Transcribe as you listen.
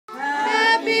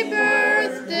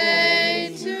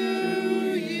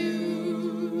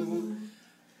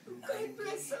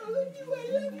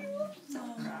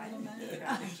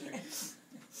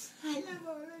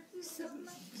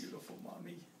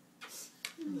me.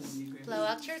 Blow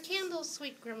out your candles,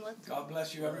 sweet Grimlet. God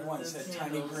bless you, everyone, said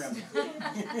Tiny Grim.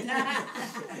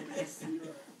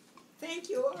 Thank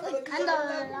you, all of you. I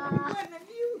love every one of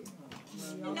you.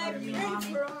 And I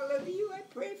pray for all of you. I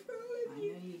pray for all of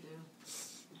you. I know you do.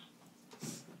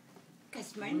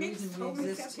 Because my next home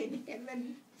is up in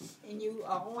heaven. And you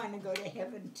all want to go to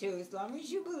heaven too. As long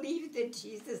as you believe that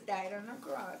Jesus died on the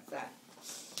cross.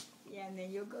 Yeah, and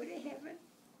then you'll go to heaven.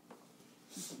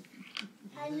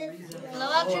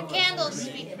 Blow out your candles,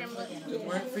 sweet Grimlet. If it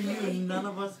weren't for you, none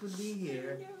of us would be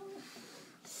here.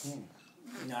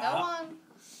 Go on.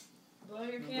 Blow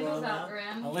your candles out,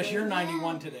 Grim. Unless you're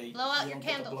 91 today. Blow out your you don't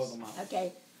get to blow candles. them out.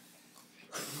 Okay.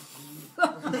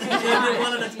 One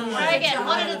at a time. Try again,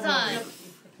 one at a time.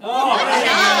 Oh,